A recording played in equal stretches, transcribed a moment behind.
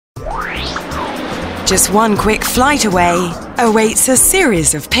Just one quick flight away awaits a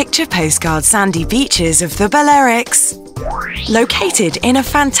series of picture postcard sandy beaches of the Balearics. Located in a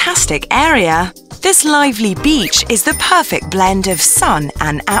fantastic area, this lively beach is the perfect blend of sun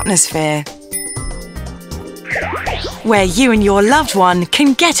and atmosphere, where you and your loved one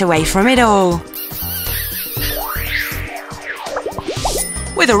can get away from it all.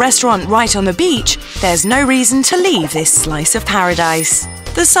 With a restaurant right on the beach, there's no reason to leave this slice of paradise.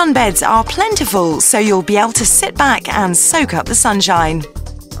 The sunbeds are plentiful, so you'll be able to sit back and soak up the sunshine.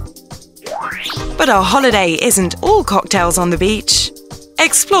 But our holiday isn't all cocktails on the beach.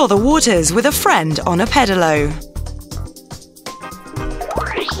 Explore the waters with a friend on a pedalo.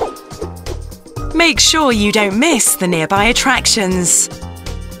 Make sure you don't miss the nearby attractions.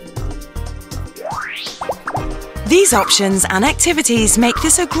 These options and activities make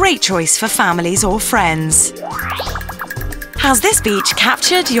this a great choice for families or friends. Has this beach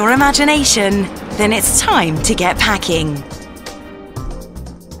captured your imagination? Then it's time to get packing.